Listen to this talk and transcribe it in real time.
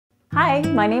Hi,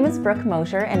 my name is Brooke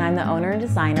Mosher and I'm the owner and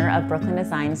designer of Brooklyn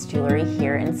Designs Jewelry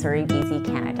here in Surrey, BC,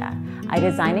 Canada. I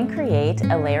design and create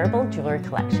a layerable jewelry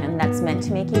collection that's meant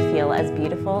to make you feel as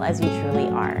beautiful as you truly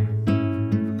are.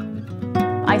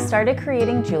 I started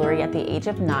creating jewelry at the age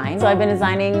of 9, so I've been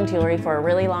designing jewelry for a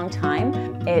really long time.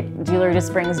 Jewelry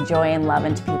just brings joy and love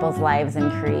into people's lives and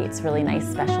creates really nice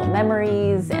special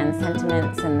memories and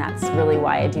sentiments, and that's really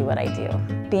why I do what I do.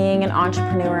 Being an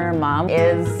entrepreneur and mom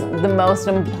is the most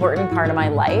important part of my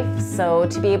life, so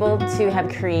to be able to have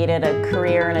created a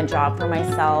career and a job for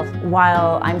myself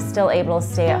while I'm still able to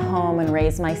stay at home and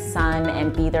raise my son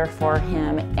and be there for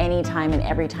him anytime and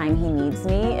every time he needs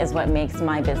me is what makes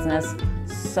my business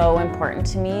so important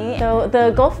to me. So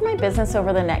the goal for my business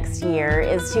over the next year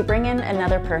is to bring in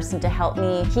another person to help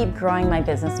me keep growing my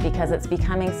business because it's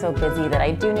becoming so busy that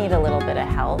I do need a little bit of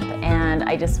help, and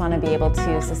I just want to be able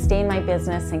to sustain my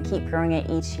business and keep growing it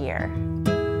each year.